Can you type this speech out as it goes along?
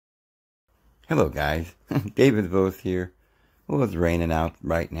Hello guys, David Vos here. Well, it's raining out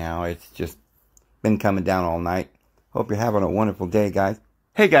right now. It's just been coming down all night. Hope you're having a wonderful day, guys.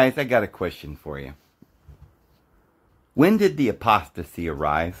 Hey guys, I got a question for you. When did the apostasy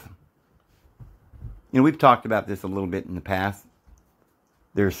arise? You know, we've talked about this a little bit in the past.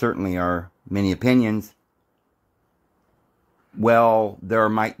 There certainly are many opinions. Well, there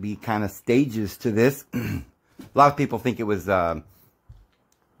might be kind of stages to this. A lot of people think it was the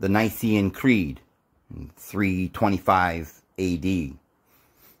Nicene Creed in 325 AD.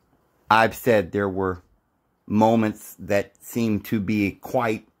 I've said there were moments that seemed to be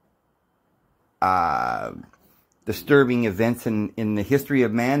quite disturbing events in the history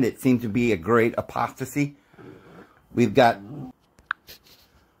of man. It seemed to be a great apostasy. We've got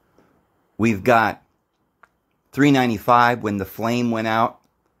 395 when the flame went out,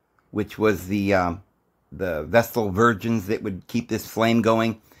 which was the Vestal Virgins that would keep this flame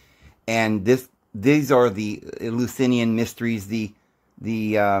going. And these are the Eleusinian mysteries, the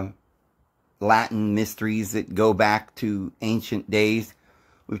Latin mysteries that go back to ancient days.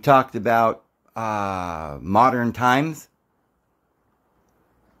 We've talked about modern times.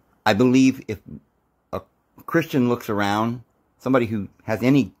 I believe if a Christian looks around, somebody who has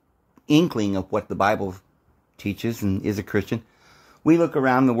any inkling of what the Bible teaches and is a Christian, we look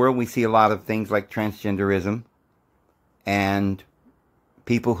around the world, we see a lot of things like transgenderism and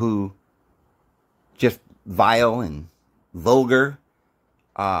people who just vile and vulgar.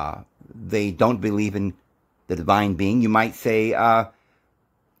 They don't believe in the divine being. You might say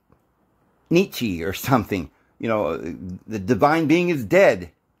Nietzsche or something. You know, the divine being is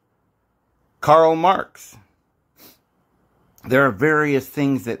dead. Karl Marx. There are various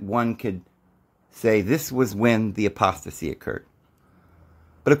things that one could say this was when the apostasy occurred.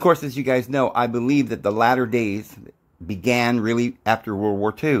 But of course, as you guys know, I believe that the latter days began really after World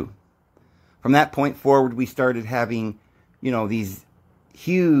War II. From that point forward, we started having, you know, these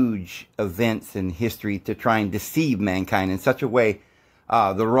huge events in history to try and deceive mankind in such a way.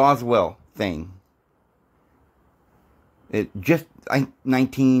 The Roswell thing. Somewhere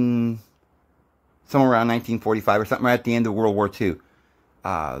around 1945 or something right at the end of World War II.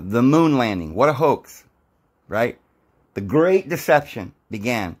 The moon landing. What a hoax. Right? The Great Deception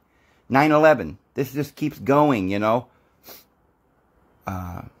began. 9/11. This just keeps going, you know.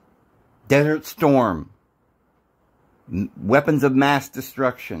 Desert Storm. Weapons of mass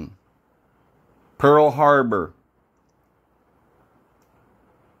destruction. Pearl Harbor.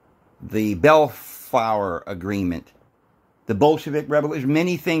 The Balfour Agreement. The Bolshevik Revolution.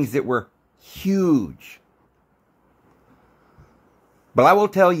 Many things that were huge. But I will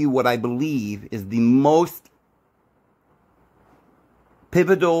tell you what I believe is the most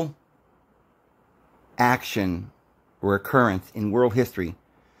pivotal action or occurrence in world history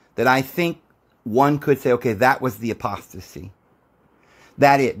that I think one could say, okay, that was the apostasy.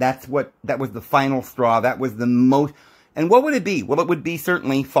 That was the final straw. That was the most. And what would it be? Well, it would be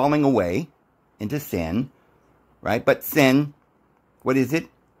certainly falling away into sin, right? But sin, what is it?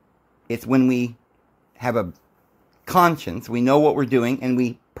 It's when we have a conscience, we know what we're doing, and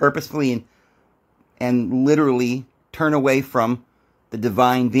we purposefully and literally turn away from the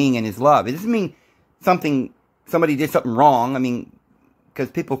divine being and his love. It doesn't mean somebody did something wrong. I mean,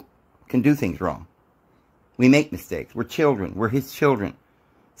 because people can do things wrong. We make mistakes. We're children. We're his children.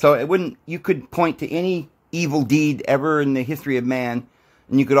 So you could point to any evil deed ever in the history of man,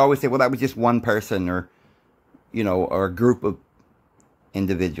 and you could always say, well, that was just one person or, you know, or a group of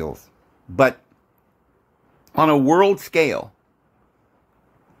individuals. But on a world scale,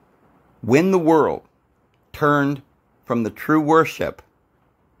 when the world turned from the true worship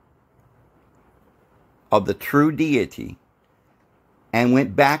of the true deity and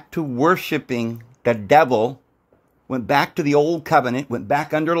went back to worshiping the devil, went back to the old covenant, went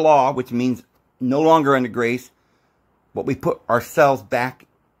back under law, which means no longer under grace, but we put ourselves back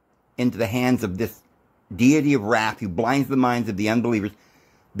into the hands of this deity of wrath who blinds the minds of the unbelievers.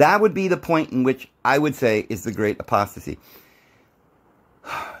 That would be the point in which I would say is the great apostasy.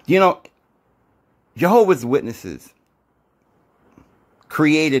 You know, Jehovah's Witnesses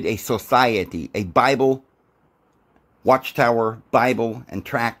created a society, a Bible, Watchtower, Bible, and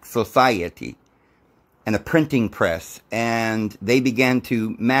tract society, and a printing press, and they began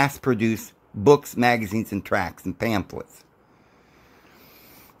to mass produce books, magazines, and tracts and pamphlets.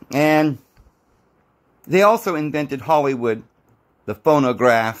 And they also invented Hollywood, the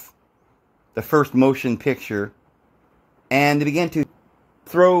phonograph, the first motion picture, and they began to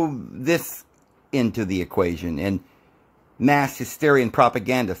throw this into the equation and mass hysteria and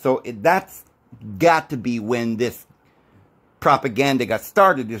propaganda. So that's got to be when this propaganda got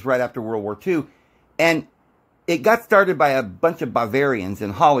started is right after World War II. And it got started by a bunch of Bavarians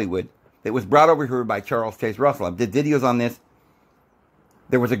in Hollywood. It was brought over here by Charles Taze Russell. I did videos on this.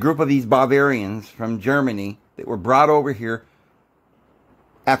 There was a group of these Bavarians from Germany that were brought over here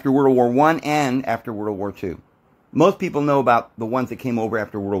after World War I and after World War II. Most people know about the ones that came over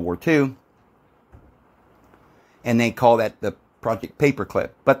after World War II, and they call that the Project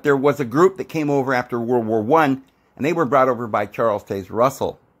Paperclip. But there was a group that came over after World War I, and they were brought over by Charles Taze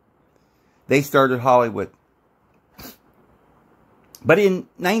Russell. They started Hollywood. But in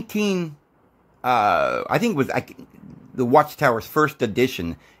I think it was the Watchtower's first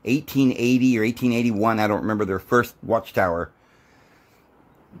edition, 1880 or 1881, I don't remember their first Watchtower.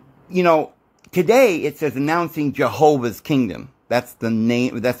 You know, today it says announcing Jehovah's Kingdom. That's the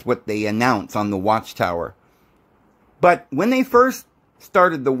name, that's what they announce on the Watchtower. But when they first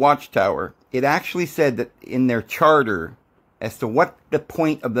started the Watchtower, it actually said that in their charter as to what the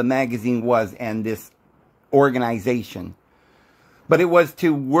point of the magazine was and this organization. But it was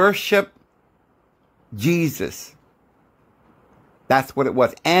to worship Jesus. That's what it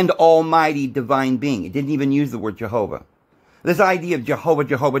was. And Almighty Divine Being. It didn't even use the word Jehovah. This idea of Jehovah,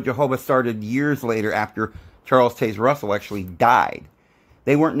 Jehovah, Jehovah started years later after Charles Taze Russell actually died.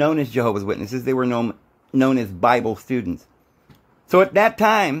 They weren't known as Jehovah's Witnesses. They were known as Bible students. So at that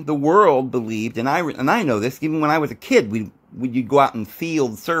time, the world believed, and I know this, even when I was a kid, you'd go out in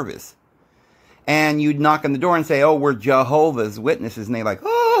field service. And you'd knock on the door and say, oh, we're Jehovah's Witnesses. And they're like,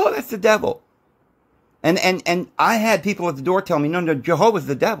 oh, that's the devil. And I had people at the door tell me, no, Jehovah's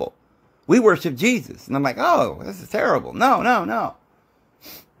the devil. We worship Jesus. And I'm like, oh, this is terrible. No.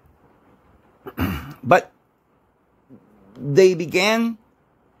 But they began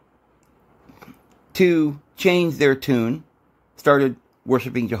to change their tune, started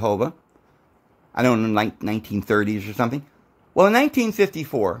worshiping Jehovah. I don't know, like 1930s or something. Well, in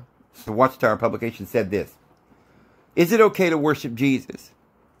 1954, the Watchtower publication said this: is it okay to worship Jesus?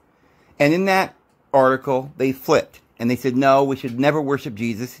 And in that article, they flipped. And they said, no, we should never worship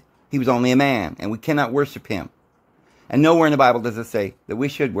Jesus. He was only a man, and we cannot worship him. And nowhere in the Bible does it say that we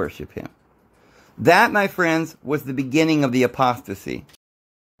should worship him. That, my friends, was the beginning of the apostasy.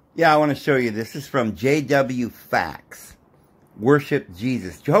 Yeah, I want to show you this. This is from J.W. Fax. Worship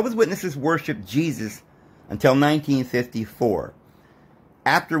Jesus. Jehovah's Witnesses worshiped Jesus until 1954.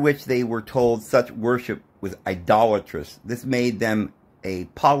 After which they were told such worship was idolatrous. This made them a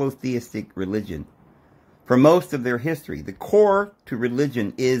polytheistic religion. For most of their history, the core to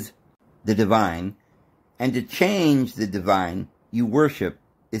religion is the divine, and to change the divine you worship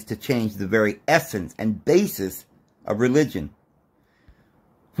is to change the very essence and basis of religion.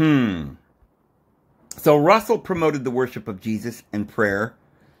 So Russell promoted the worship of Jesus and prayer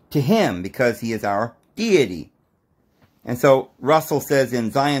to him because he is our deity. And so Russell says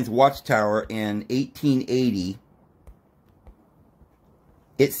in Zion's Watchtower in 1880,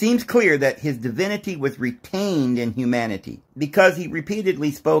 it seems clear that his divinity was retained in humanity, because he repeatedly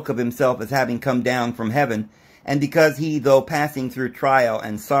spoke of himself as having come down from heaven, and because he, though passing through trial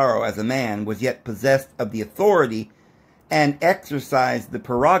and sorrow as a man, was yet possessed of the authority and exercised the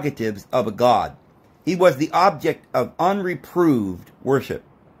prerogatives of a god. He was the object of unreproved worship.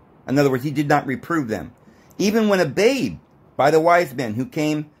 In other words, he did not reprove them. Even when a babe by the wise men who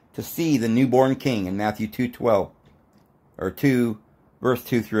came to see the newborn king in Matthew 2:12, or 2, verse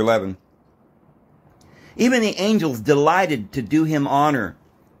 2 through 11. Even the angels delighted to do him honor,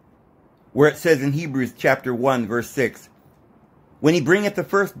 where it says in Hebrews chapter 1, verse 6, when he bringeth the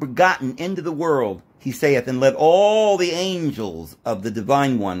first begotten into the world, he saith, and let all the angels of the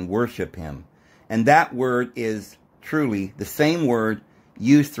divine one worship him. And that word is truly the same word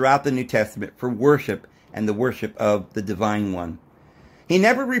used throughout the New Testament for worship and the worship of the divine one. He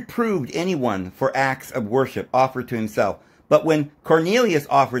never reproved anyone for acts of worship offered to himself. But when Cornelius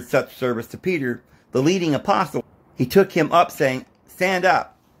offered such service to Peter, the leading apostle, he took him up, saying, stand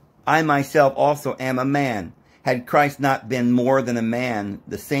up, I myself also am a man. Had Christ not been more than a man,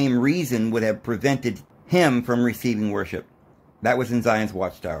 the same reason would have prevented him from receiving worship. That was in Zion's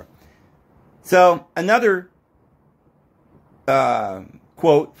Watchtower. So, another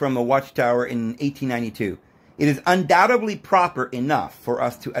quote from a Watchtower in 1892. It is undoubtedly proper enough for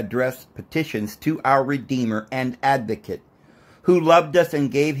us to address petitions to our Redeemer and Advocate, who loved us and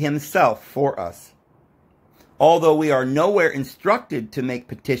gave himself for us. Although we are nowhere instructed to make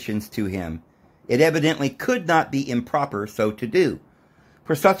petitions to him, it evidently could not be improper so to do,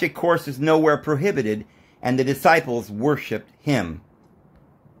 for such a course is nowhere prohibited, and the disciples worshipped him.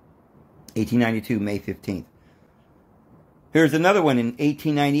 1892, May 15th. Here's another one in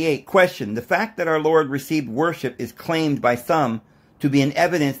 1898. Question: the fact that our Lord received worship is claimed by some to be an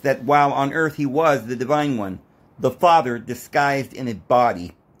evidence that while on earth he was the divine one, the Father disguised in a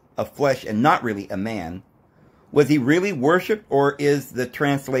body of flesh and not really a man. Was he really worshipped, or is the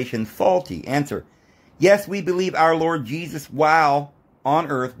translation faulty? Answer: yes, we believe our Lord Jesus, while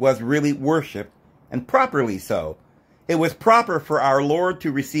on earth, was really worshipped, and properly so. It was proper for our Lord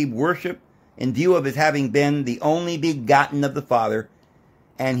to receive worship in view of his having been the only begotten of the Father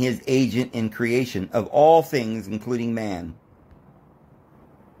and his agent in creation of all things, including man.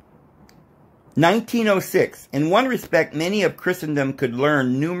 1906. In one respect, many of Christendom could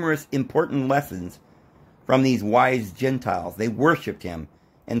learn numerous important lessons from these wise Gentiles. They worshipped him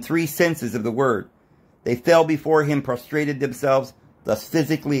in three senses of the word. They fell before him, prostrated themselves, thus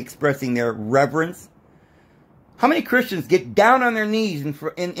physically expressing their reverence. How many Christians get down on their knees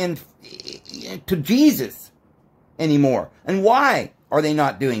to Jesus anymore? And why are they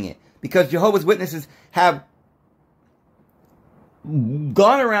not doing it? Because Jehovah's Witnesses have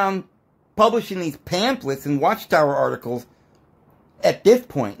gone around publishing these pamphlets and Watchtower articles at this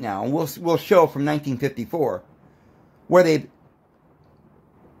point now, and we'll show from 1954, where they've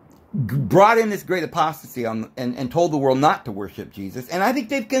brought in this great apostasy and told the world not to worship Jesus. And I think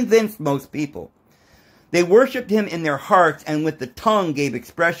they've convinced most people. They worshipped him in their hearts, and with the tongue gave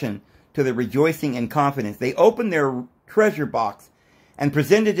expression to their rejoicing and confidence. They opened their treasure box and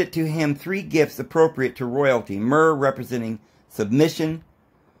presented it to him three gifts appropriate to royalty: myrrh representing submission,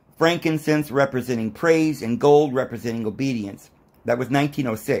 frankincense representing praise, and gold representing obedience. That was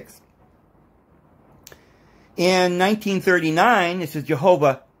 1906. In 1939, it says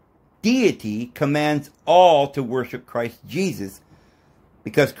Jehovah deity commands all to worship Christ Jesus,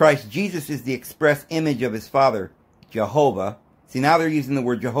 because Christ Jesus is the express image of his Father, Jehovah. See, now they're using the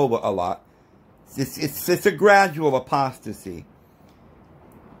word Jehovah a lot. It's a gradual apostasy.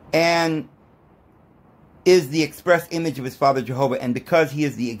 And is the express image of his Father, Jehovah, and because he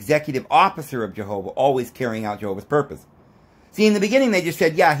is the executive officer of Jehovah, always carrying out Jehovah's purpose. See, in the beginning they just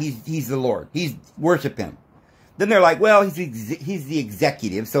said, yeah, he's the Lord. Worship him. Then they're like, well, he's the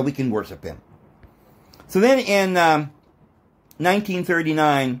executive, so we can worship him. So then in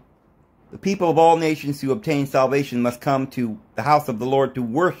 1939, the people of all nations who obtain salvation must come to the house of the Lord to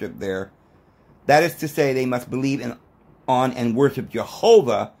worship there. That is to say, they must believe on and worship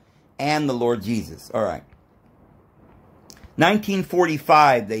Jehovah and the Lord Jesus. All right.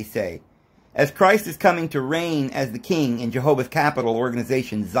 1945, they say, as Christ is coming to reign as the king in Jehovah's capital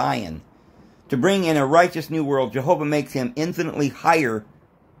organization, Zion, to bring in a righteous new world, Jehovah makes him infinitely higher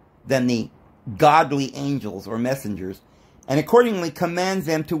than the godly angels or messengers, and accordingly commands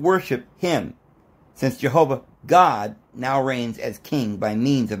them to worship him, since Jehovah God now reigns as king by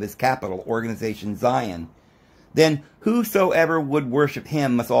means of his capital organization, Zion. Then whosoever would worship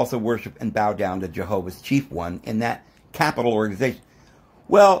him must also worship and bow down to Jehovah's chief one in that capital organization.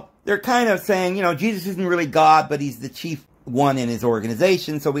 Well, they're kind of saying, you know, Jesus isn't really God, but he's the chief one in his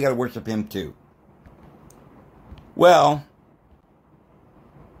organization, so we got to worship him too. Well,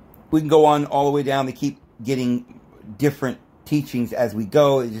 we can go on all the way down to keep getting different teachings as we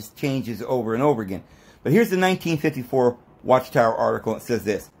go. It just changes over and over again. But here's the 1954 Watchtower article. It says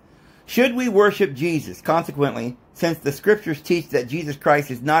this: should we worship Jesus? Consequently, since the scriptures teach that Jesus Christ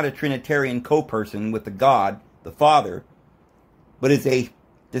is not a Trinitarian co-person with the God, the Father, but is a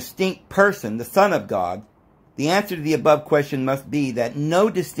distinct person, the Son of God, the answer to the above question must be that no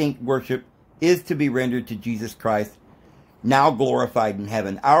distinct worship is to be rendered to Jesus Christ, now glorified in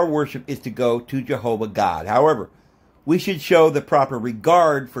heaven. Our worship is to go to Jehovah God. However, we should show the proper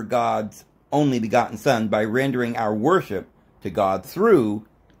regard for God's only begotten Son by rendering our worship to God through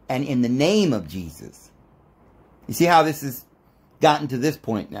and in the name of Jesus. You see how this has gotten to this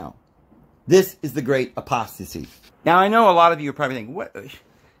point now? This is the great apostasy. Now, I know a lot of you are probably thinking, what?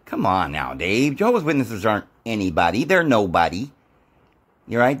 Come on now, Dave. Jehovah's Witnesses aren't anybody. They're nobody.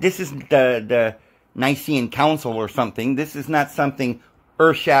 You're right? This isn't the Nicene Council or something. This is not something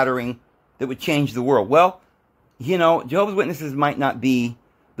earth-shattering that would change the world. Well, you know, Jehovah's Witnesses might not be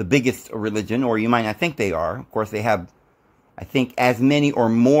the biggest religion, or you might not think they are. Of course, they have, I think, as many or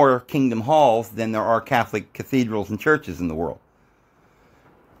more kingdom halls than there are Catholic cathedrals and churches in the world.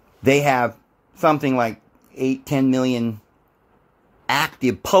 They have something like 8-10 million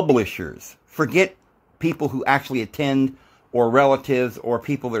active publishers. Forget people who actually attend, or relatives, or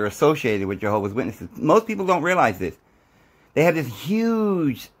people that are associated with Jehovah's Witnesses. Most people don't realize this. They have this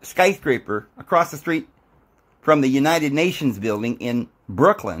huge skyscraper across the street from the United Nations building in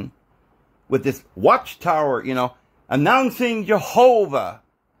Brooklyn with this watchtower, you know, announcing Jehovah.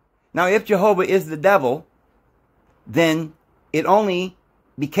 Now, if Jehovah is the devil, then it only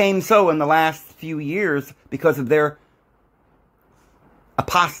became so in the last few years because of their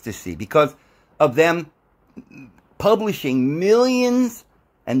apostasy, because of them publishing millions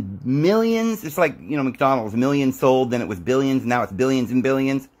and millions. It's like, you know, McDonald's, millions sold, then it was billions, now it's billions and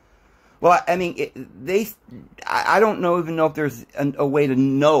billions. Well, I mean, I don't even know if there's a way to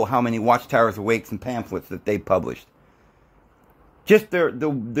know how many Watchtowers Awakes and pamphlets that they published. Just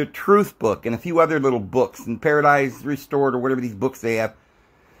the Truth Book and a few other little books, and Paradise Restored, or whatever these books they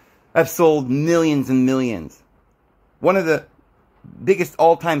have sold millions and millions. One of the biggest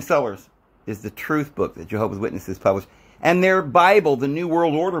all-time sellers is the Truth Book that Jehovah's Witnesses published. And their Bible, the New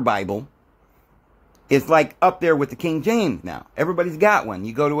World Order Bible, is like up there with the King James now. Everybody's got one.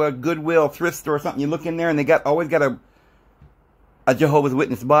 You go to a Goodwill thrift store or something, you look in there and they always got a Jehovah's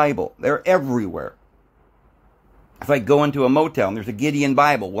Witness Bible. They're everywhere. It's like going to a motel and there's a Gideon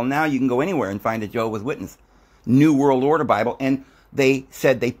Bible. Well, now you can go anywhere and find a Jehovah's Witness New World Order Bible. And they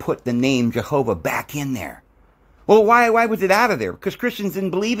said they put the name Jehovah back in there. Well, why was it out of there? Because Christians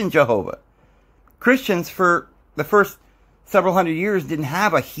didn't believe in Jehovah. Christians, for the first several hundred years, didn't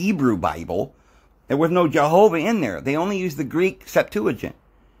have a Hebrew Bible. There was no Jehovah in there. They only used the Greek Septuagint.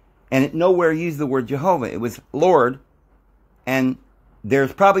 And it nowhere used the word Jehovah. It was Lord. And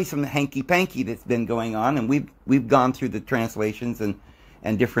there's probably some hanky-panky that's been going on. And we've gone through the translations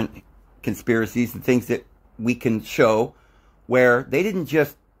and different conspiracies and things that we can show where they didn't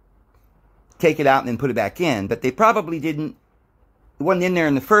just take it out and then put it back in, but they probably it wasn't in there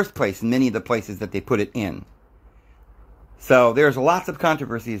in the first place in many of the places that they put it in. So there's lots of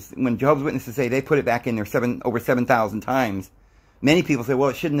controversies. When Jehovah's Witnesses say they put it back in there over 7,000 times, many people say, well,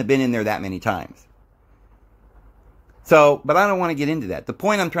 it shouldn't have been in there that many times. So, but I don't want to get into that. The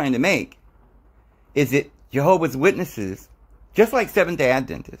point I'm trying to make is that Jehovah's Witnesses, just like Seventh-day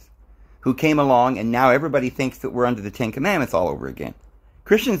Adventists, who came along and now everybody thinks that we're under the Ten Commandments all over again.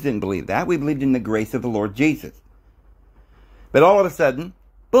 Christians didn't believe that. We believed in the grace of the Lord Jesus. But all of a sudden,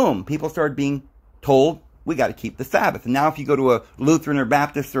 boom, people started being told, we got to keep the Sabbath. And now if you go to a Lutheran or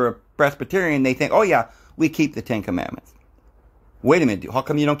Baptist or a Presbyterian, they think, oh yeah, we keep the Ten Commandments. Wait a minute, how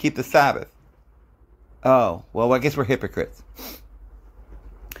come you don't keep the Sabbath? Oh, well, I guess we're hypocrites.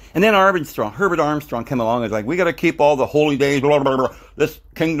 And then Herbert Armstrong came along and was like, we got to keep all the holy days, blah, blah, blah. This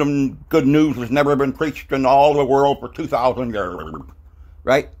kingdom good news has never been preached in all the world for 2,000 years.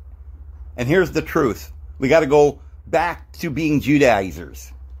 Right? And here's the truth. We got to go back to being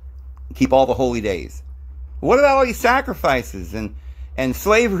Judaizers. Keep all the holy days. What about all these sacrifices and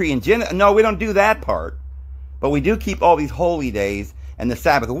slavery and No, we don't do that part. But we do keep all these holy days and the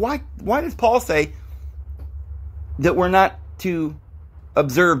Sabbath. Why does Paul say that we're not to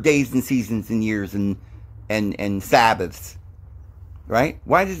observe days and seasons and years and Sabbaths? Right?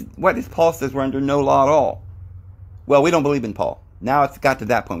 Why does Paul says we're under no law at all? Well, we don't believe in Paul. Now it's got to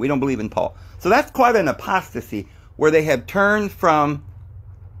that point. We don't believe in Paul. So that's quite an apostasy where they have turned from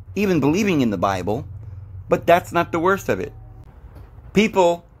even believing in the Bible, but that's not the worst of it.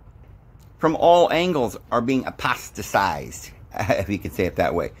 People from all angles are being apostatized, if you could say it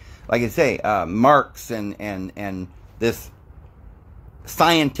that way. Like I say, Marx and this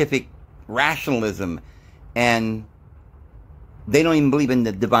scientific rationalism, and they don't even believe in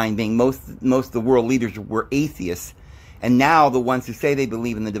the divine being. Most of the world leaders were atheists. And now the ones who say they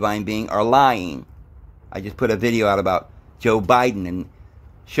believe in the divine being are lying. I just put a video out about Joe Biden and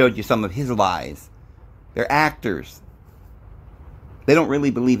showed you some of his lies. They're actors. They don't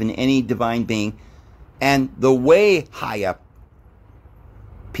really believe in any divine being. And the way high up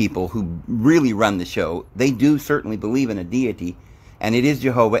people who really run the show, they do certainly believe in a deity. And it is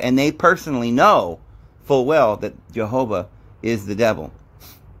Jehovah. And they personally know full well that Jehovah is the devil.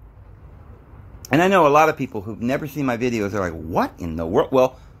 And I know a lot of people who've never seen my videos are like, what in the world?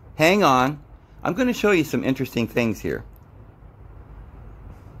 Well, hang on. I'm going to show you some interesting things here.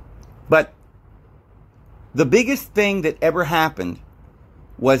 But the biggest thing that ever happened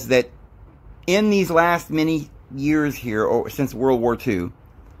was that in these last many years here, or since World War II,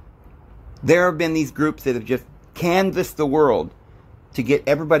 there have been these groups that have just canvassed the world to get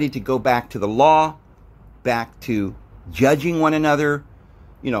everybody to go back to the law, back to judging one another.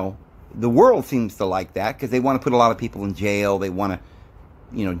 You know, the world seems to like that because they want to put a lot of people in jail. They want to,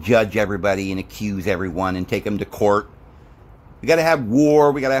 you know, judge everybody and accuse everyone and take them to court. We got to have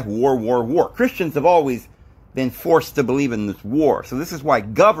war. We got to have war, war, war. Christians have always been forced to believe in this war. So this is why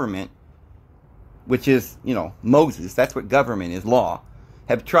government, which is, you know, Moses, that's what government is, law,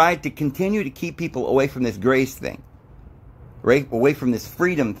 have tried to continue to keep people away from this grace thing, right? Away from this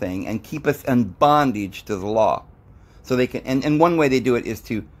freedom thing and keep us in bondage to the law. So they can, and one way they do it is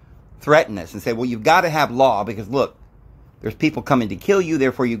to threaten us and say, well, you've got to have law because look, There's people coming to kill you,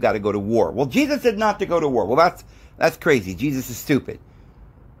 therefore you've got to go to war. Well, Jesus said not to go to war. Well, that's crazy. Jesus is stupid.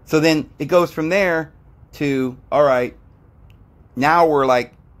 So then it goes from there to, all right, now we're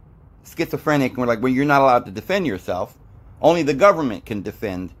like schizophrenic, and we're like, well, you're not allowed to defend yourself. Only the government can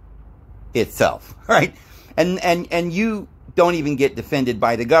defend itself, right? And you don't even get defended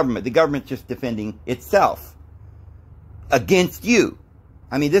by the government. The government's just defending itself against you.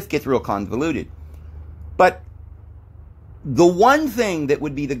 I mean, this gets real convoluted. But the one thing that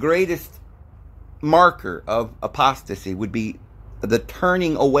would be the greatest marker of apostasy would be the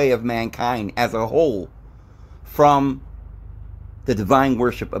turning away of mankind as a whole from the divine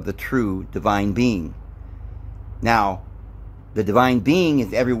worship of the true divine being. Now, the divine being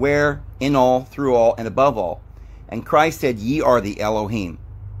is everywhere, in all, through all, and above all. And Christ said, ye are the Elohim.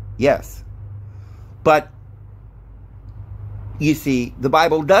 Yes. But, you see, the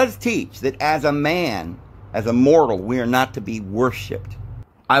Bible does teach that as a man, as a mortal, we are not to be worshipped.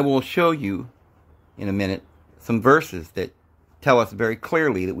 I will show you in a minute some verses that tell us very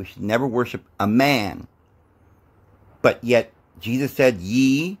clearly that we should never worship a man. But yet, Jesus said,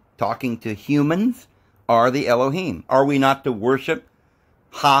 ye, talking to humans, are the Elohim. Are we not to worship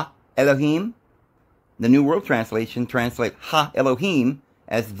Ha Elohim? The New World Translation translates Ha Elohim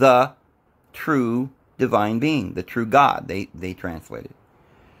as the true divine being, the true God, they translate it.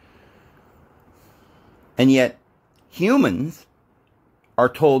 And yet, humans are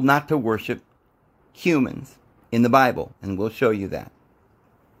told not to worship humans in the Bible, and we'll show you that.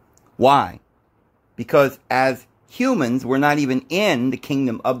 Why? Because as humans, we're not even in the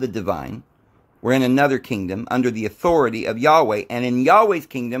kingdom of the divine. We're in another kingdom under the authority of Yahweh. And in Yahweh's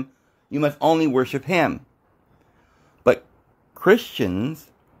kingdom, you must only worship Him. But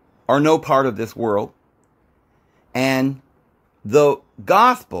Christians are no part of this world. And the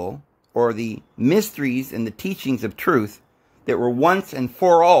gospel, or the mysteries and the teachings of truth that were once and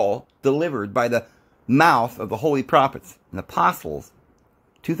for all delivered by the mouth of the holy prophets and apostles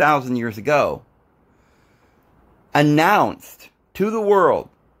 2,000 years ago, announced to the world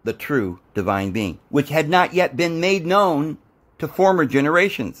the true divine being, which had not yet been made known to former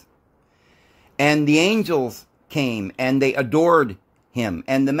generations. And the angels came and they adored Him,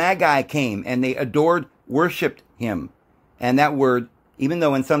 and the Magi came and they adored, worshipped Him. And that word, even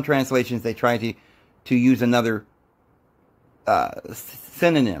though in some translations they try to use another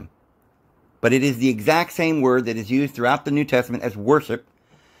synonym, but it is the exact same word that is used throughout the New Testament as worship,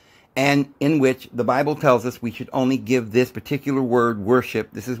 and in which the Bible tells us we should only give this particular word,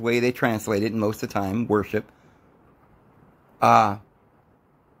 worship. This is the way they translate it most of the time, worship.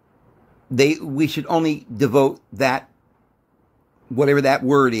 We should only devote that, whatever that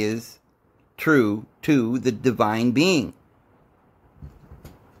word is, true, to the divine being.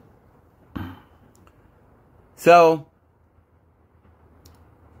 So,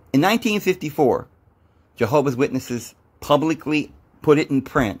 in 1954, Jehovah's Witnesses publicly put it in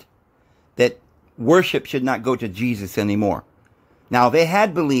print that worship should not go to Jesus anymore. Now, they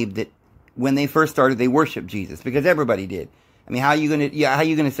had believed that when they first started, they worshiped Jesus, because everybody did. I mean, how are you going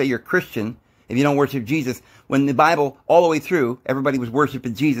to say you're Christian if you don't worship Jesus, when the Bible, all the way through, everybody was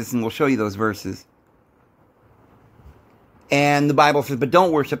worshiping Jesus, and we'll show you those verses. And the Bible says, but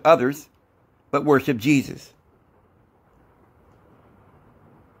don't worship others, but worship Jesus.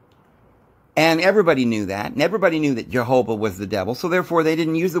 And everybody knew that, and everybody knew that Jehovah was the devil, so therefore they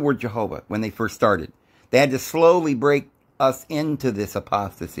didn't use the word Jehovah when they first started. They had to slowly break us into this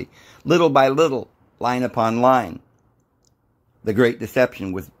apostasy, little by little, line upon line. The great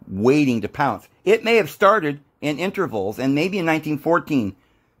deception was waiting to pounce. It may have started in intervals, and maybe in 1914,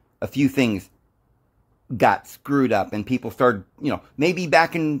 a few things got screwed up, and people started, maybe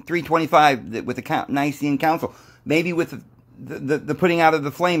back in 325 with the Nicene Council, maybe with the putting out of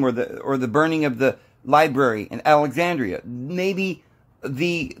the flame, or the burning of the library in Alexandria, maybe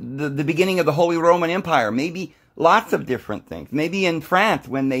the beginning of the Holy Roman Empire, maybe lots of different things. Maybe in France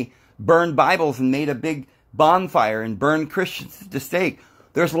when they burned Bibles and made a big bonfire and burned Christians to stake.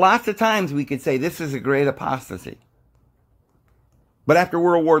 There's lots of times we could say this is a great apostasy. But after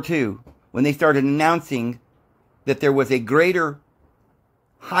World War II, when they started announcing that there was a greater,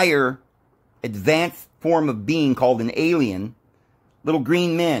 higher, advanced form of being called an alien, little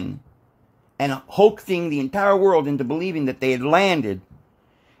green men, and hoaxing the entire world into believing that they had landed,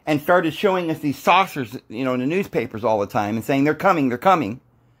 and started showing us these saucers, in the newspapers all the time, and saying, they're coming, they're coming.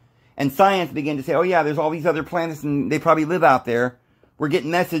 And science began to say, oh yeah, there's all these other planets, and they probably live out there. We're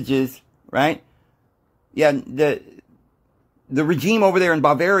getting messages, right? Yeah, the regime over there in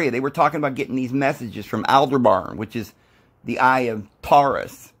Bavaria, they were talking about getting these messages from Aldebaran, which is the eye of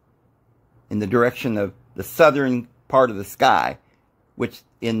Taurus, in the direction of the southern part of the sky, which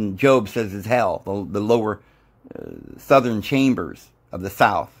in Job says is hell, the lower southern chambers of the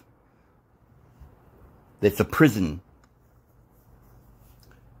south. It's a prison.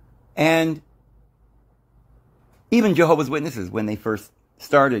 And even Jehovah's Witnesses, when they first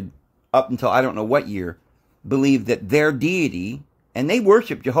started, up until I don't know what year, believed that their deity, and they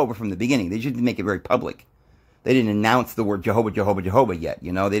worshiped Jehovah from the beginning. They just didn't make it very public. They didn't announce the word Jehovah, Jehovah, Jehovah yet.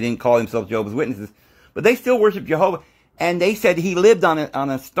 You know, they didn't call themselves Jehovah's Witnesses. But they still worshiped Jehovah. And they said he lived on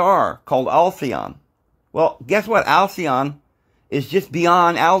a star called Alcyon. Well, guess what? Alcyon is just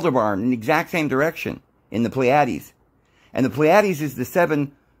beyond Aldebaran in the exact same direction in the Pleiades. And the Pleiades is the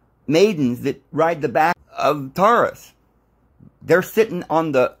 7 maidens that ride the back of Taurus. They're sitting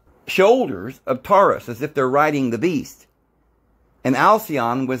on the shoulders of Taurus as if they're riding the beast. And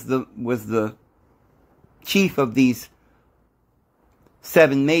Alcyon was the chief of these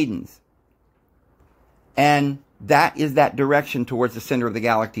 7 maidens. And that is that direction towards the center of the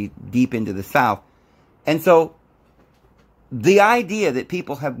galaxy, deep into the south. And so the idea that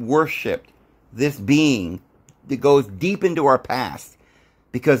people have worshipped this being that goes deep into our past,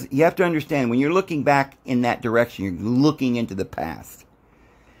 because you have to understand, when you're looking back in that direction, you're looking into the past.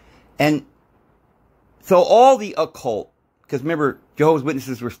 And so all the occult, because remember, Jehovah's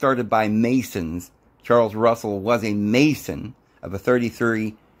Witnesses were started by Masons. Charles Russell was a Mason of a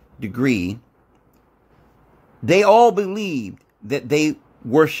 33 degree. They all believed that they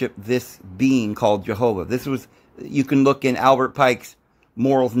worshiped this being called Jehovah. This was, you can look in Albert Pike's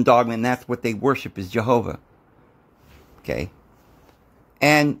Morals and Dogma, and that's what they worship, is Jehovah. Okay?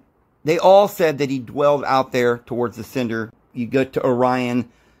 And they all said that he dwelled out there towards the center. You go to Orion,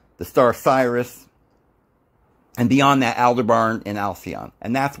 the star Sirius, and beyond that, Aldebaran and Alcyon.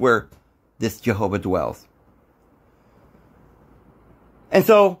 And that's where this Jehovah dwells. And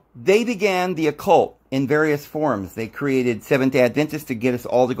so they began the occult in various forms. They created Seventh-day Adventists to get us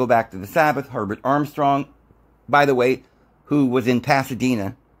all to go back to the Sabbath. Herbert Armstrong, by the way, who was in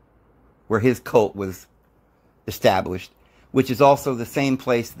Pasadena, where his cult was established, which is also the same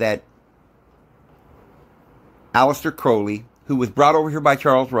place that Aleister Crowley, who was brought over here by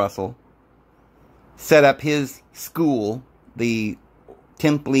Charles Russell, set up his school, the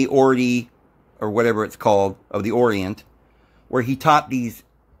Templi Ordi, or whatever it's called, of the Orient, where he taught these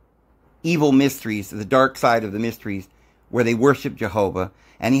evil mysteries, the dark side of the mysteries, where they worship Jehovah.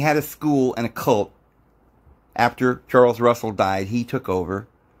 And he had a school and a cult. After Charles Russell died, he took over.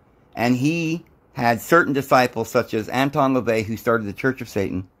 And he had certain disciples, such as Anton LaVey, who started the Church of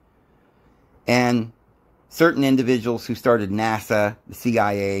Satan, and certain individuals who started NASA, the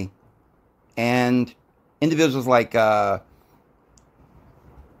CIA, and individuals like L.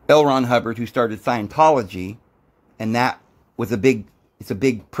 Ron Hubbard, who started Scientology, and that was it's a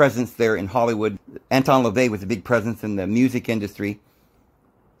big presence there in Hollywood. Anton LaVey was a big presence in the music industry.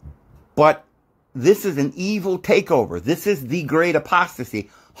 But this is an evil takeover. This is the great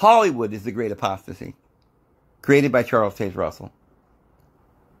apostasy. Hollywood is the great apostasy, created by Charles Taze Russell.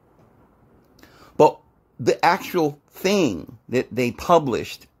 But the actual thing that they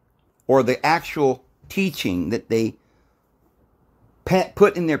published, or the actual teaching that they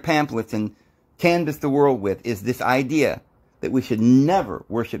put in their pamphlets and canvassed the world with, is this idea that we should never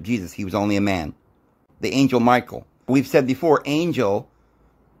worship Jesus. He was only a man. The angel Michael. We've said before, angel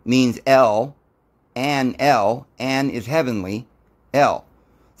means El, An is heavenly, El.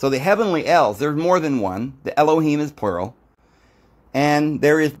 So the heavenly Els, there's more than one. The Elohim is plural. And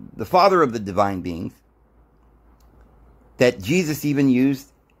there is the father of the divine beings, that Jesus even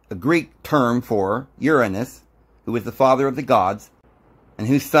used a Greek term for, Uranus, who was the father of the gods, and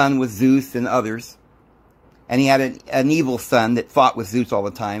whose son was Zeus and others. And he had an evil son that fought with Zeus all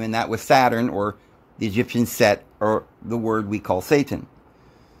the time, and that was Saturn, or the Egyptian Set, or the word we call Satan.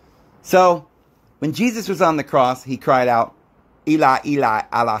 So, when Jesus was on the cross, he cried out, Eli, Eli,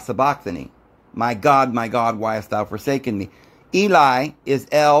 ala sabachthani. My God, why hast thou forsaken me? Eli is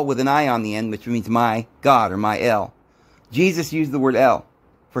El with an I on the end, which means my God, or my El. Jesus used the word El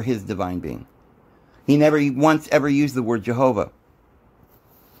for his divine being. He never once ever used the word Jehovah.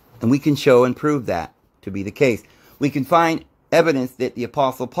 And we can show and prove that to be the case. We can find evidence that the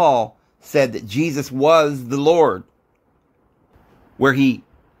Apostle Paul said that Jesus was the Lord, where he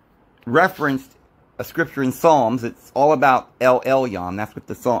referenced a scripture in Psalms. It's all about El Elyon. That's what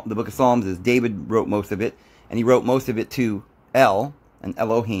the book of Psalms is. David wrote most of it, and he wrote most of it to El and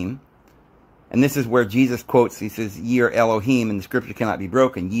Elohim. And this is where Jesus quotes, he says, ye are Elohim, and the scripture cannot be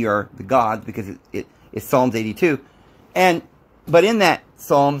broken. Ye are the gods, because it's Psalms 82. But in that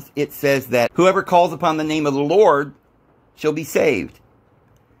Psalms, it says that whoever calls upon the name of the Lord shall be saved.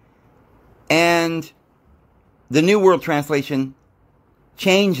 And The New World Translation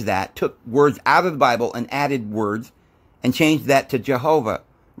changed that, took words out of the Bible and added words, and changed that to Jehovah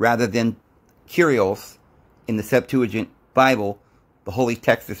rather than Kyrios in the Septuagint Bible, the Holy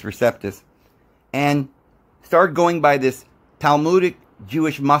Textus Receptus, and started going by this Talmudic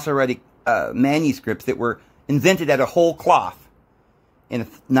Jewish Masoretic manuscripts that were invented out of whole cloth in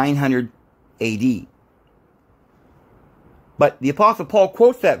 900 AD. But the Apostle Paul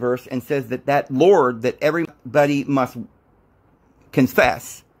quotes that verse and says that that Lord that everybody must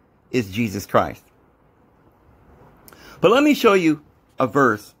confess is Jesus Christ. But let me show you a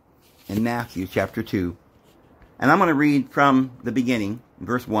verse in Matthew chapter 2. And I'm going to read from the beginning,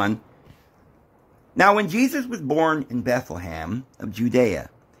 verse 1. Now when Jesus was born in Bethlehem of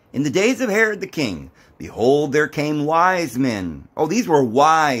Judea, in the days of Herod the king, behold, there came wise men. Oh, these were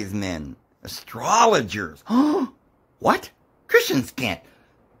wise men. Astrologers. What? Christians can't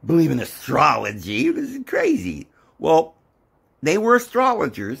believe in astrology. This is crazy. Well, they were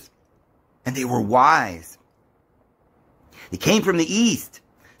astrologers, and they were wise. They came from the east,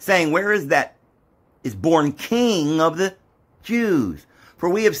 saying, where is that is born King of the Jews? For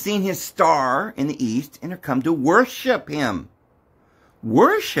we have seen his star in the east and are come to worship him.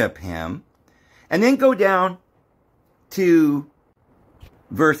 Worship him. And then go down to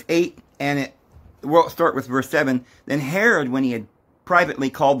verse 8, and we'll start with verse 7. Then Herod, when he had privately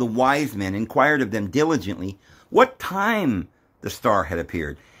called the wise men, inquired of them diligently what time the star had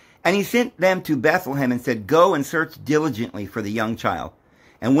appeared. And he sent them to Bethlehem and said, go and search diligently for the young child.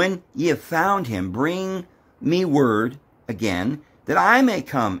 And when ye have found him, bring me word again, that I may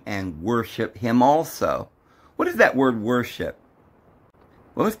come and worship him also. What is that word worship?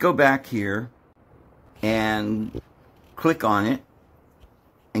 Well, let's go back here and click on it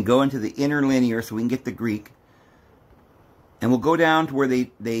and go into the interlinear so we can get the Greek. And we'll go down to where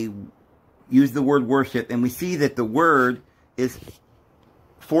they use the word worship, and we see that the word is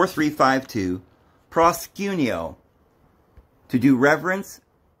 4352, proskuneo, to do reverence,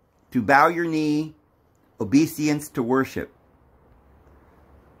 to bow your knee, obeisance, to worship.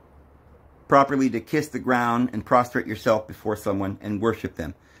 Properly to kiss the ground and prostrate yourself before someone and worship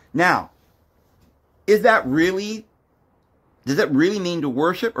them. Now, does that really mean to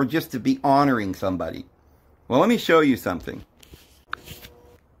worship or just to be honoring somebody? Well, let me show you something.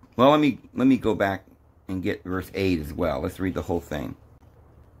 Well, let me go back and get verse 8 as well. Let's read the whole thing.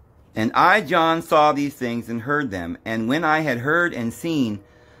 And I, John, saw these things and heard them. And when I had heard and seen,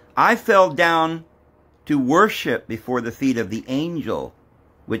 I fell down to worship before the feet of the angel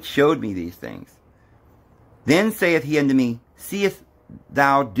which showed me these things. Then saith he unto me, seest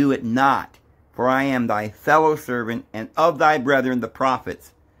thou do it not, for I am thy fellow servant, and of thy brethren the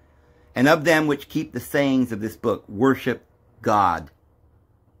prophets, and of them which keep the sayings of this book. Worship God.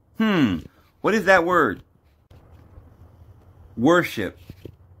 What is that word? Worship.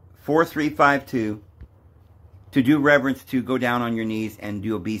 4352. To do reverence, to go down on your knees and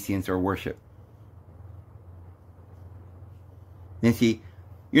do obeisance or worship. Then see,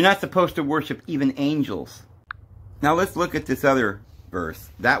 you're not supposed to worship even angels. Now let's look at this other verse.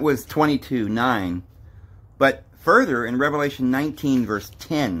 That was 22:9. But further in Revelation 19 verse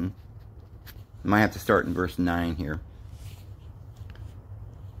 10, I might have to start in verse 9 here.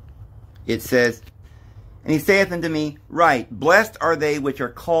 It says, and he saith unto me, right, blessed are they which are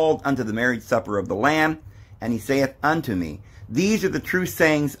called unto the marriage supper of the Lamb. And he saith unto me, these are the true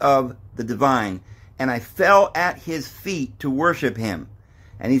sayings of the divine. And I fell at his feet to worship him.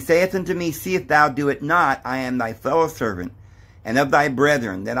 And he saith unto me, seest thou do it not, I am thy fellow servant, and of thy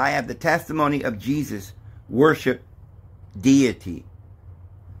brethren, that I have the testimony of Jesus. Worship deity.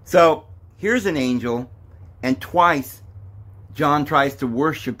 So, here's an angel, and twice John tries to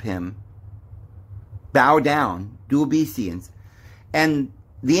worship him, bow down, do obeisance. And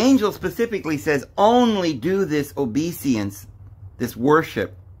the angel specifically says, only do this obeisance, this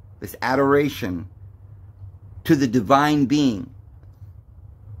worship, this adoration to the divine being.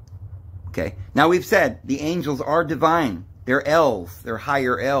 Okay, now we've said the angels are divine. They're elves. They're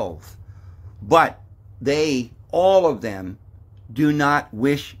higher elves. But they, all of them, do not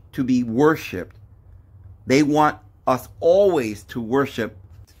wish to be worshipped. They want us always to worship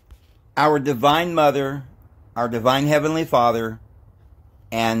our divine mother, our divine heavenly Father,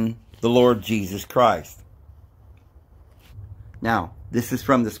 and the Lord Jesus Christ. Now, this is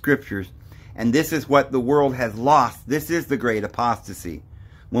from the scriptures, and this is what the world has lost. This is the great apostasy.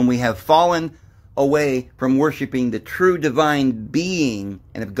 When we have fallen away from worshiping the true divine being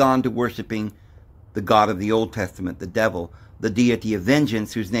and have gone to worshiping the God of the Old Testament, the devil, the deity of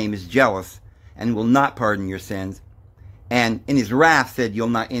vengeance, whose name is jealous and will not pardon your sins, and in his wrath said, you'll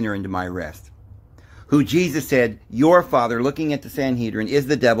not enter into my rest. who Jesus said, your father, looking at the Sanhedrin, is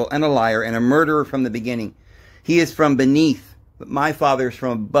the devil and a liar and a murderer from the beginning. He is from beneath, but my Father is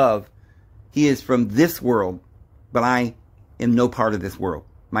from above. He is from this world, but I am no part of this world.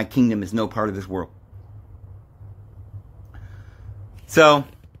 My kingdom is no part of this world. So,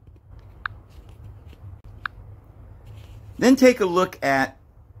 then take a look at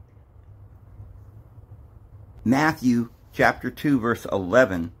Matthew chapter 2, verse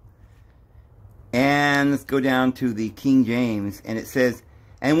 11. And let's go down to the King James, and it says,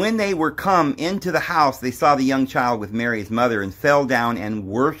 and when they were come into the house, they saw the young child with Mary his mother, and fell down and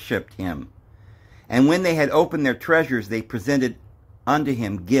worshipped him. And when they had opened their treasures, they presented unto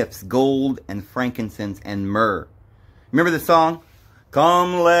him gifts, gold and frankincense and myrrh. Remember the song?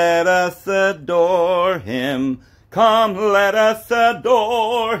 Come, let us adore him. Come, let us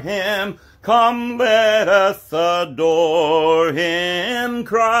adore him. Come, let us adore him,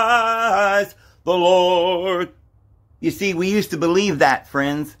 Christ the Lord. You see, we used to believe that,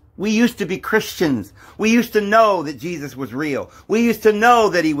 friends. We used to be Christians. We used to know that Jesus was real. We used to know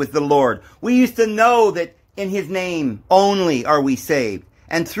that he was the Lord. We used to know that in his name only are we saved,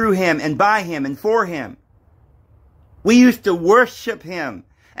 and through him and by him and for him. We used to worship him,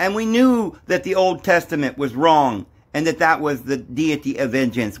 and we knew that the Old Testament was wrong and that that was the deity of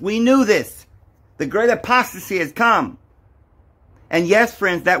vengeance. We knew this. The great apostasy has come. And yes,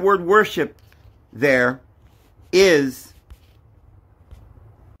 friends, that word worship there is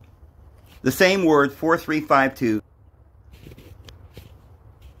the same word, 4352,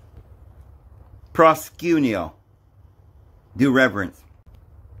 proskuneo, do reverence.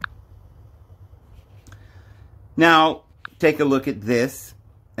 Now, take a look at this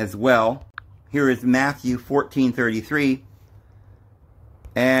as well. Here is Matthew 14:33.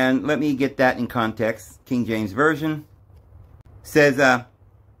 And let me get that in context. King James Version says,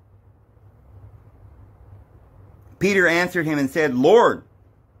 Peter answered him and said, Lord,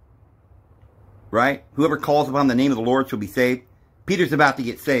 right? Whoever calls upon the name of the Lord shall be saved. Peter's about to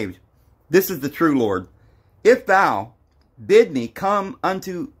get saved. This is the true Lord. If thou bid me come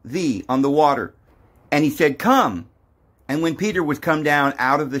unto thee on the water. And he said, come. And when Peter was come down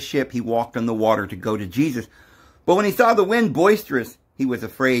out of the ship, he walked on the water to go to Jesus. But when he saw the wind boisterous, he was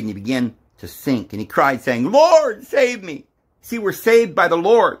afraid, and he began to sink. And he cried, saying, Lord, save me. See, we're saved by the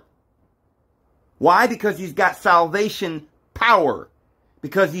Lord. Why? Because he's got salvation power.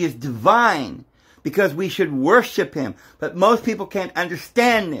 Because he is divine. Because we should worship him. But most people can't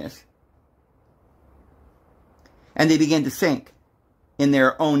understand this. And they begin to sink in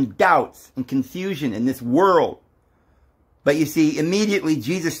their own doubts and confusion in this world. But you see, immediately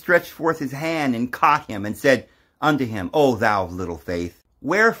Jesus stretched forth his hand and caught him and said unto him, O thou of little faith,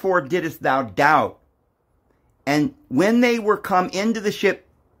 wherefore didst thou doubt? And when they were come into the ship,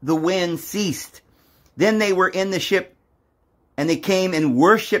 the wind ceased. Then they were in the ship, and they came and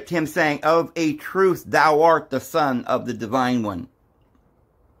worshipped him, saying, Of a truth, thou art the Son of the Divine One.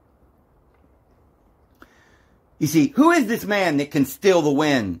 You see, who is this man that can still the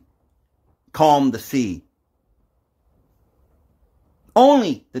wind, calm the sea?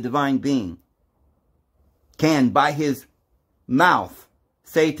 Only the divine being can, by his mouth,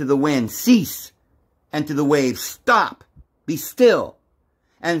 say to the wind, cease, and to the waves, stop, be still,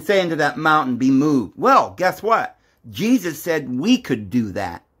 and say unto that mountain, be moved. Well, guess what? Jesus said we could do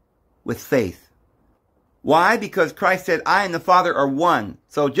that with faith. Why? Because Christ said, I and the Father are one.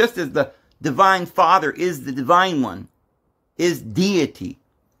 So just as the divine Father is the divine one, is deity,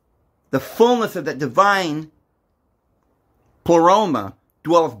 the fullness of that divine pleroma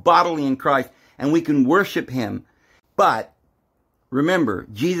dwelleth bodily in Christ, and we can worship him. But remember,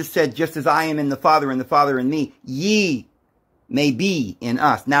 Jesus said, just as I am in the Father and the Father in me, ye may be in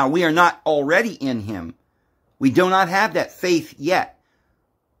us. Now, we are not already in him. We do not have that faith yet.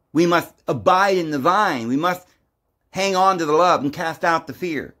 We must abide in the vine. We must hang on to the love and cast out the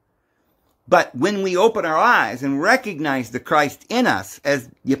fear. But when we open our eyes and recognize the Christ in us, as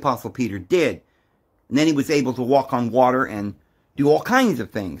the Apostle Peter did, and then he was able to walk on water and do all kinds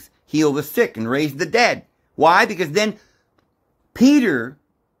of things, heal the sick and raise the dead. Why? Because then Peter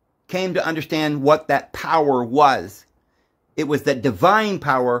came to understand what that power was. It was that divine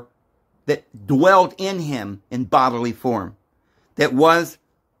power that dwelt in him in bodily form. That was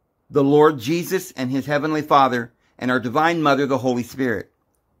the Lord Jesus and his heavenly Father and our divine mother, the Holy Spirit.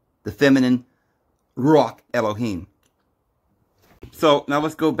 The feminine Ruach Elohim. So now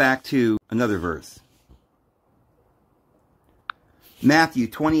let's go back to another verse. Matthew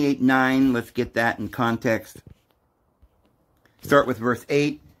 28:9. Let's get that in context. Start with verse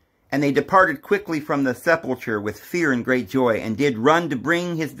 8. And they departed quickly from the sepulchre with fear and great joy, and did run to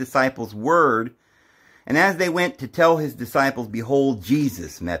bring his disciples word And as they went to tell his disciples, behold,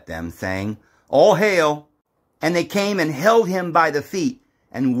 Jesus met them, saying, All hail! And they came and held him by the feet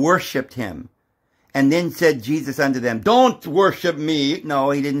and worshipped him. And then said Jesus unto them, Don't worship me. No,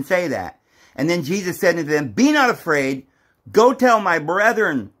 he didn't say that. And then Jesus said unto them, Be not afraid. Go tell my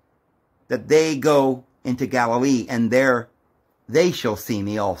brethren that they go into Galilee, and there they shall see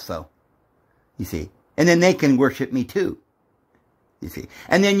me also. You see. And then they can worship me too. You see.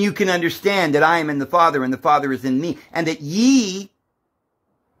 And then you can understand that I am in the Father, and the Father is in me, and that ye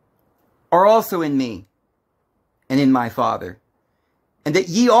are also in me, and in my Father. And that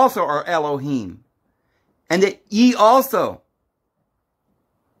ye also are Elohim. And that ye also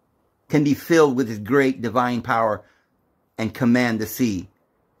can be filled with his great divine power and command the sea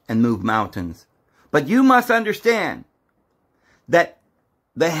and move mountains. But you must understand that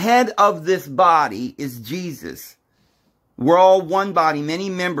the head of this body is Jesus. We're all one body, many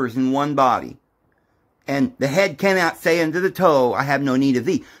members in one body. And the head cannot say unto the toe, I have no need of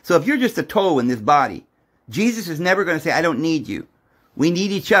thee. So if you're just a toe in this body, Jesus is never going to say, I don't need you. We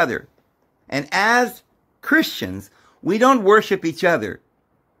need each other. And as Christians, we don't worship each other.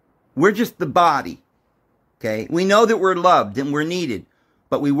 We're just the body. Okay? We know that we're loved and we're needed,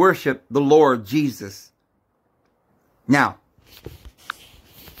 but we worship the Lord Jesus. Now,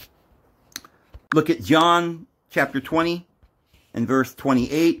 look at John chapter 20 and verse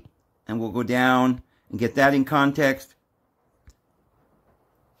 28, and we'll go down and get that in context.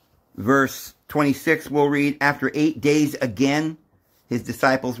 Verse 26 we'll read, After 8 days again, his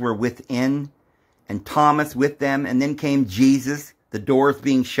disciples were within, and Thomas with them, and then came Jesus, the doors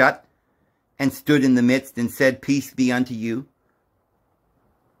being shut, and stood in the midst, and said, Peace be unto you.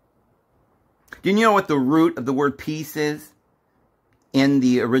 Do you know what the root of the word peace is in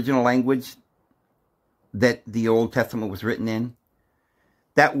the original language that the Old Testament was written in?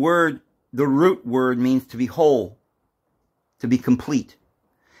 That word, the root word, means to be whole, to be complete.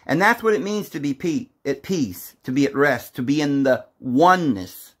 And that's what it means to be at peace, to be at rest, to be in the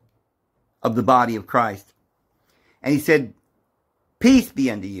oneness of the body of Christ. And he said, Peace be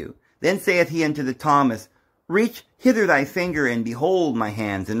unto you. Then saith he unto the Thomas, Reach hither thy finger, and behold my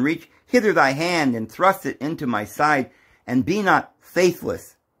hands, and reach hither thy hand, and thrust it into my side, and be not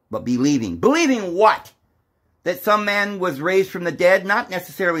faithless, but believing. Believing what? That some man was raised from the dead? Not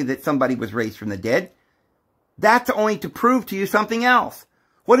necessarily that somebody was raised from the dead. That's only to prove to you something else.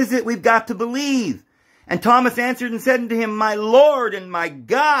 What is it we've got to believe? And Thomas answered and said unto him, My Lord and my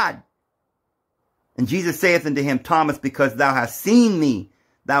God. And Jesus saith unto him, Thomas, because thou hast seen me,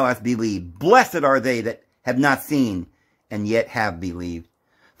 thou hast believed. Blessed are they that have not seen, and yet have believed.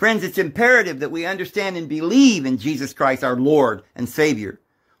 Friends, it's imperative that we understand and believe in Jesus Christ, our Lord and Savior.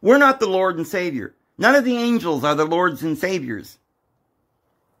 We're not the Lord and Savior. None of the angels are the Lords and Saviors.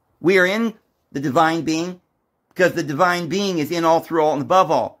 We are in the divine being, because the divine being is in all, through all, and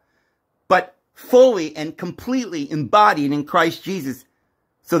above all. But fully and completely embodied in Christ Jesus,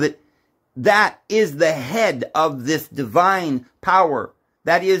 so that that is the head of this divine power.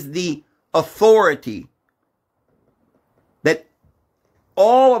 That is the authority that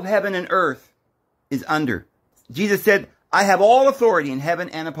all of heaven and earth is under. Jesus said, I have all authority in heaven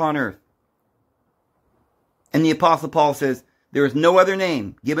and upon earth. And the Apostle Paul says, there is no other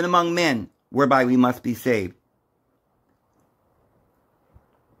name given among men whereby we must be saved.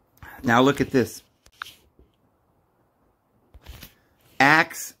 Now look at this.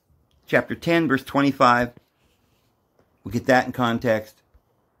 Acts chapter 10, verse 25. We'll get that in context.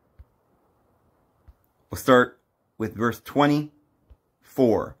 We'll start with verse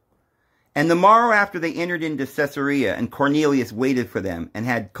 24. And the morrow after they entered into Caesarea, and Cornelius waited for them, and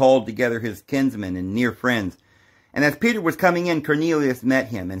had called together his kinsmen and near friends. And as Peter was coming in, Cornelius met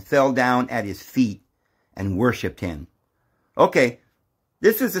him, and fell down at his feet, and worshipped him. Okay,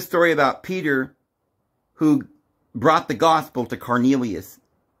 this is a story about Peter, who brought the gospel to Cornelius.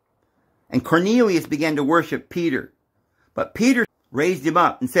 And Cornelius began to worship Peter. But Peter raised him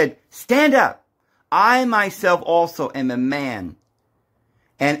up and said, Stand up, I myself also am a man.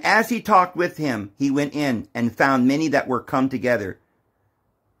 And as he talked with him, he went in and found many that were come together.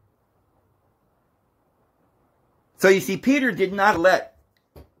 So you see, Peter did not let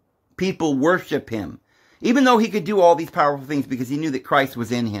people worship him, even though he could do all these powerful things, because he knew that Christ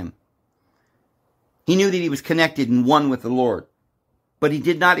was in him. He knew that he was connected and one with the Lord. But he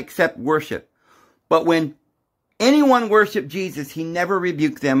did not accept worship. But when anyone worshiped Jesus, he never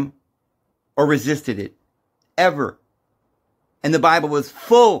rebuked them or resisted it. Ever. And the Bible was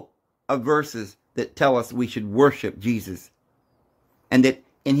full of verses that tell us we should worship Jesus. And that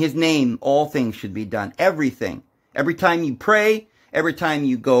in his name, all things should be done. Everything. Every time you pray, every time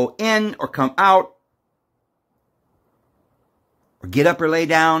you go in or come out, or get up or lay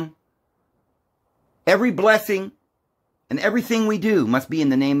down. Every blessing and everything we do must be in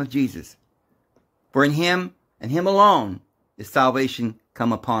the name of Jesus. For in him and him alone is salvation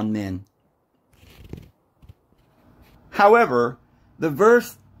come upon men. However, the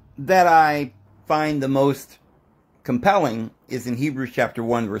verse that I find the most compelling is in Hebrews chapter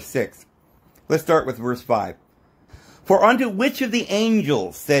 1, verse 6. Let's start with verse 5. For unto which of the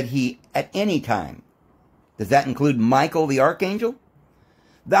angels said he at any time? Does that include Michael the archangel?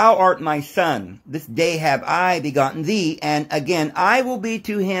 Thou art my son, this day have I begotten thee, and again I will be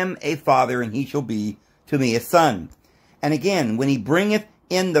to him a father, and he shall be to me a son. And again, when he bringeth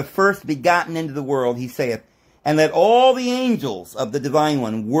in the first begotten into the world, he saith, and let all the angels of the divine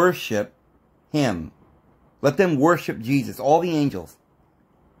one worship him. Let them worship Jesus, all the angels.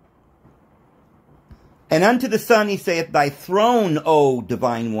 And unto the Son he saith, thy throne, O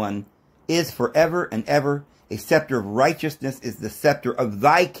divine one, is forever and ever. A scepter of righteousness is the scepter of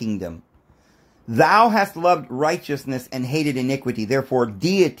thy kingdom. Thou hast loved righteousness and hated iniquity. Therefore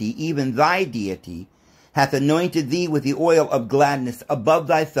deity, even thy deity, hath anointed thee with the oil of gladness above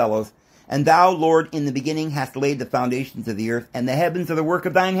thy fellows. And thou, Lord, in the beginning hast laid the foundations of the earth, and the heavens are the work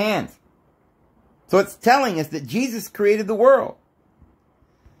of thine hands. So it's telling us that Jesus created the world.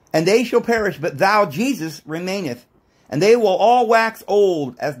 And they shall perish, but thou, Jesus, remaineth. And they will all wax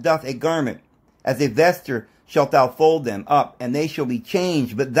old, as doth a garment. As a vesture shalt thou fold them up, and they shall be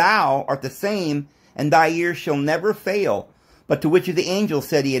changed. But thou art the same, and thy years shall never fail. But to which of the angels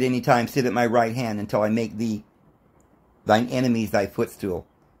said he at any time, sit at my right hand, until I make thee, thine enemies, thy footstool?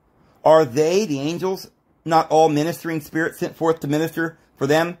 Are they, the angels, not all ministering spirits sent forth to minister for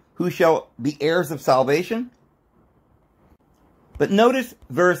them who shall be heirs of salvation? But notice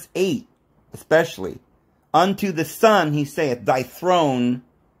verse 8 especially. Unto the Son he saith, thy throne,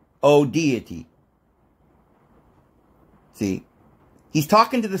 O deity. See, he's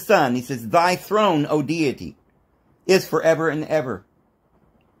talking to the Son. He says, thy throne, O deity, is forever and ever.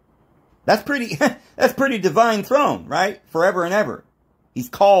 That's pretty divine throne, right? Forever and ever. He's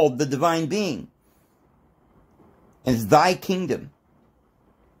called the divine being. And it's thy kingdom.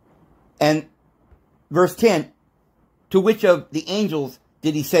 And verse 10, to which of the angels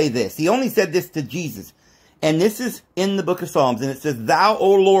did he say this? He only said this to Jesus. And this is in the book of Psalms. And it says, thou,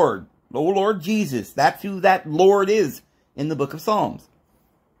 O Lord Jesus. That's who that Lord is in the book of Psalms.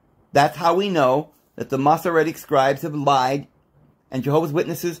 That's how we know that the Masoretic scribes have lied and Jehovah's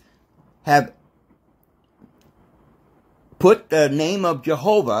Witnesses have put the name of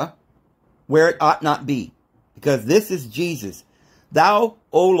Jehovah where it ought not be. Because this is Jesus. Thou,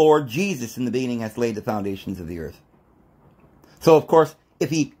 O Lord Jesus, in the beginning hast laid the foundations of the earth. So, of course, if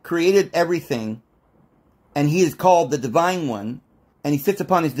he created everything, and he is called the Divine One, and he sits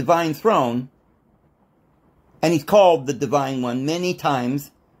upon his divine throne, and he's called the Divine One many times,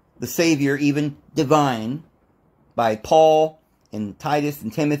 the Savior, even divine, by Paul and Titus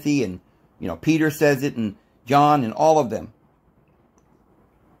and Timothy, and, Peter says it, and John, and all of them,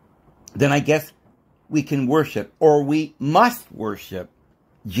 then I guess we can worship, or we must worship,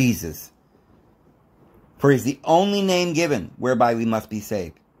 Jesus. For he's the only name given whereby we must be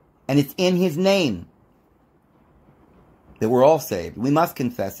saved. And it's in his name that we're all saved. We must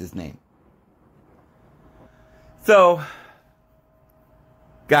confess his name. So,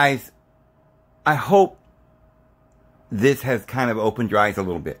 guys, I hope this has kind of opened your eyes a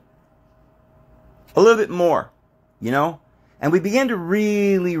little bit. A little bit more, And we begin to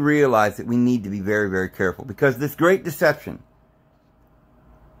really realize that we need to be very, very careful. Because this great deception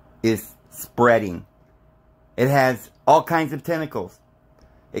is spreading. It has all kinds of tentacles.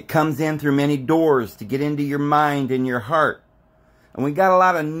 It comes in through many doors to get into your mind and your heart. And we got a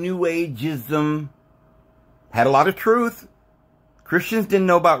lot of New Ageism. Had a lot of truth. Christians didn't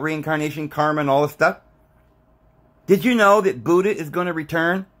know about reincarnation, karma, and all this stuff. Did you know that Buddha is going to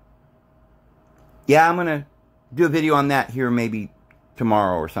return? Yeah, I'm going to do a video on that here maybe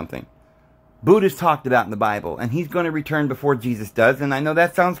tomorrow or something. Buddha's talked about in the Bible, and he's going to return before Jesus does, and I know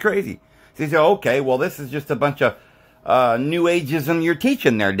that sounds crazy. So you say, okay, well, this is just a bunch of New Ageism you're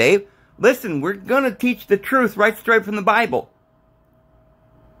teaching there, Dave. Listen, we're going to teach the truth right straight from the Bible.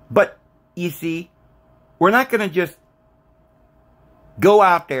 But, you see, we're not going to just go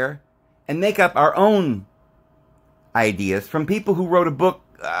out there and make up our own ideas from people who wrote a book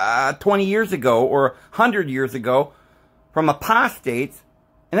 20 years ago or 100 years ago from apostates,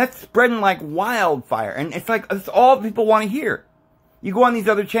 and that's spreading like wildfire. And it's like, it's all people want to hear. You go on these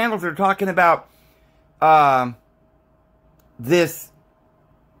other channels that are talking about this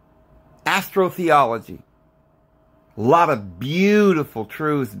astrotheology. A lot of beautiful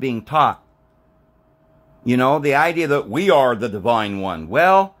truths being taught. You know, the idea that we are the divine one.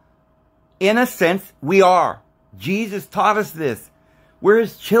 Well, in a sense, we are. Jesus taught us this. We're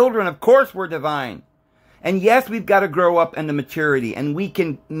his children. Of course we're divine. And yes, we've got to grow up into maturity, and we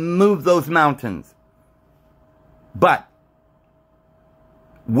can move those mountains. But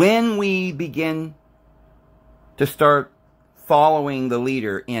when we begin to start following the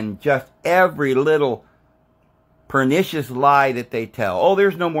leader in just every little pernicious lie that they tell, oh,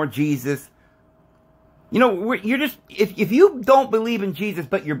 there's no more Jesus. You know, you're just, if you don't believe in Jesus,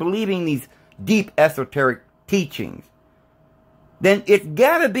 but you're believing these deep esoteric teachings, then it's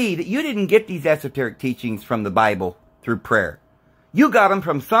gotta be that you didn't get these esoteric teachings from the Bible through prayer. You got them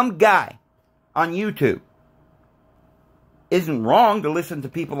from some guy on YouTube. Isn't wrong to listen to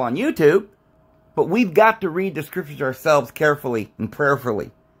people on YouTube, but we've got to read the scriptures ourselves carefully and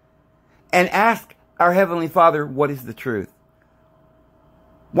prayerfully and ask our Heavenly Father, what is the truth?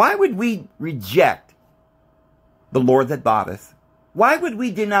 Why would we reject the Lord that bought us? Why would we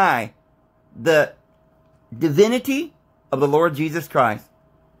deny the divinity of the Lord Jesus Christ?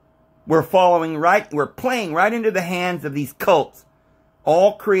 We're playing right into the hands of these cults,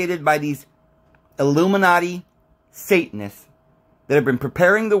 all created by these Illuminati Satanists that have been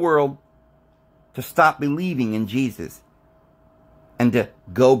preparing the world to stop believing in Jesus and to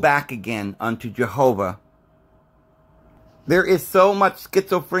go back again unto Jehovah. There is so much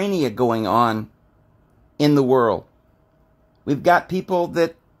schizophrenia going on in the world. We've got people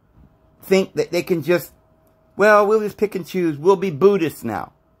that think that they can just, well, we'll just pick and choose. We'll be Buddhists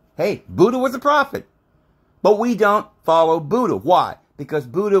now. Hey, Buddha was a prophet. But we don't follow Buddha. Why? Because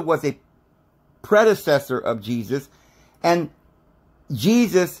Buddha was a predecessor of Jesus, and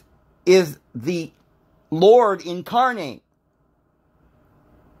Jesus is the Lord incarnate.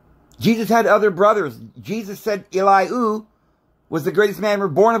 Jesus had other brothers. Jesus said Elihu was the greatest man ever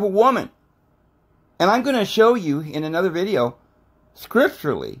born of a woman. And I'm going to show you in another video,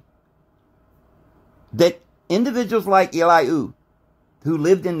 scripturally, that individuals like Elihu, who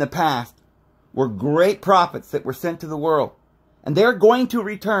lived in the past, were great prophets that were sent to the world. And they're going to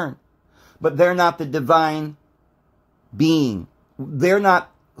return. But they're not the divine being. They're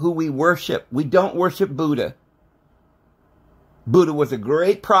not who we worship. We don't worship Buddha. Buddha was a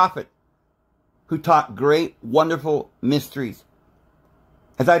great prophet who taught great, wonderful mysteries.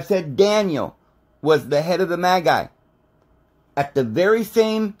 As I've said, Daniel was the head of the Magi at the very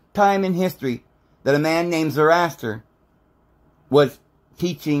same time in history that a man named Zoroaster was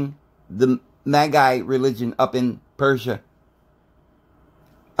teaching the Magi religion up in Persia.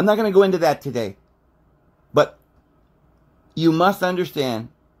 I'm not going to go into that today, but you must understand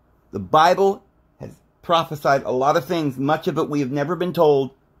the Bible has prophesied a lot of things. Much of it we have never been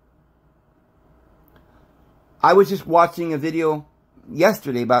told. I was just watching a video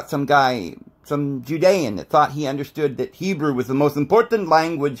yesterday about some guy, some Judean, that thought he understood that Hebrew was the most important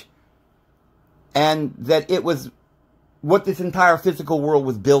language and that it was what this entire physical world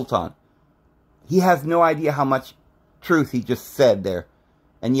was built on. He has no idea how much truth he just said there,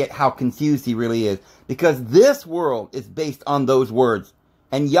 and yet how confused he really is. Because this world is based on those words.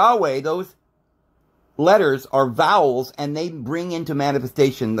 And Yahweh, those letters are vowels, and they bring into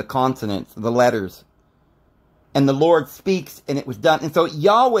manifestation the consonants, the letters. And the Lord speaks, and it was done. And so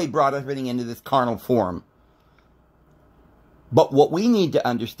Yahweh brought everything into this carnal form. But what we need to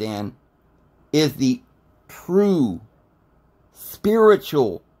understand is the true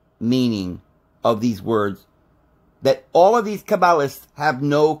spiritual meaning of these words, that all of these Kabbalists have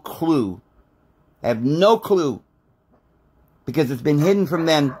no clue. Have no clue. Because it's been hidden from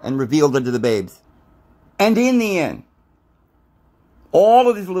them and revealed unto the babes. And in the end, all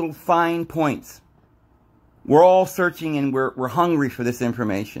of these little fine points, we're all searching and we're hungry for this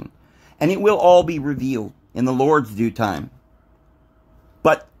information. And it will all be revealed in the Lord's due time.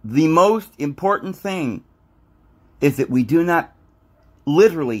 But the most important thing is that we do not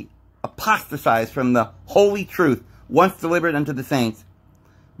literally apostatize from the holy truth once delivered unto the saints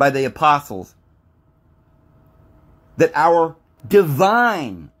by the apostles, that our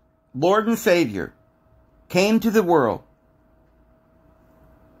divine Lord and Savior came to the world,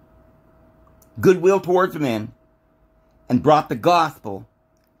 goodwill towards men, and brought the gospel,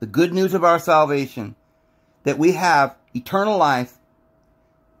 the good news of our salvation, that we have eternal life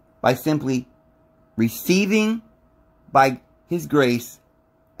by simply receiving by His grace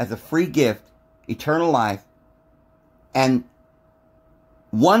as a free gift eternal life. And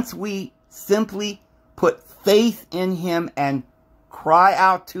once we simply put faith in Him and cry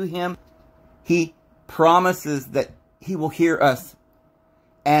out to Him, He promises that He will hear us.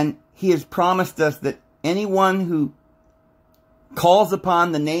 And He has promised us that anyone who calls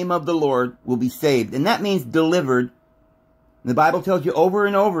upon the name of the Lord will be saved. And that means delivered. The Bible tells you over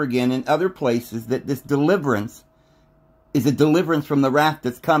and over again in other places that this deliverance is a deliverance from the wrath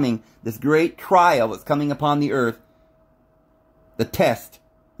that's coming, this great trial that's coming upon the earth. The test,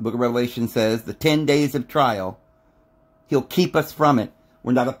 the book of Revelation says, the 10 days of trial. He'll keep us from it.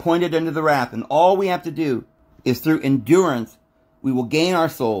 We're not appointed unto the wrath. And all we have to do is through endurance, we will gain our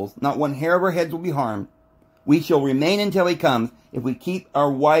souls. Not one hair of our heads will be harmed. We shall remain until he comes if we keep our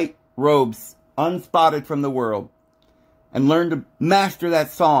white robes unspotted from the world and learn to master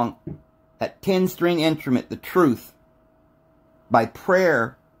that song, that 10-string instrument, the truth, by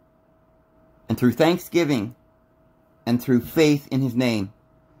prayer and through thanksgiving and through faith in his name.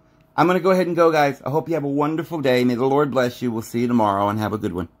 I'm going to go ahead and go, guys. I hope you have a wonderful day. May the Lord bless you. We'll see you tomorrow, and have a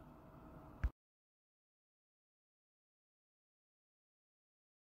good one.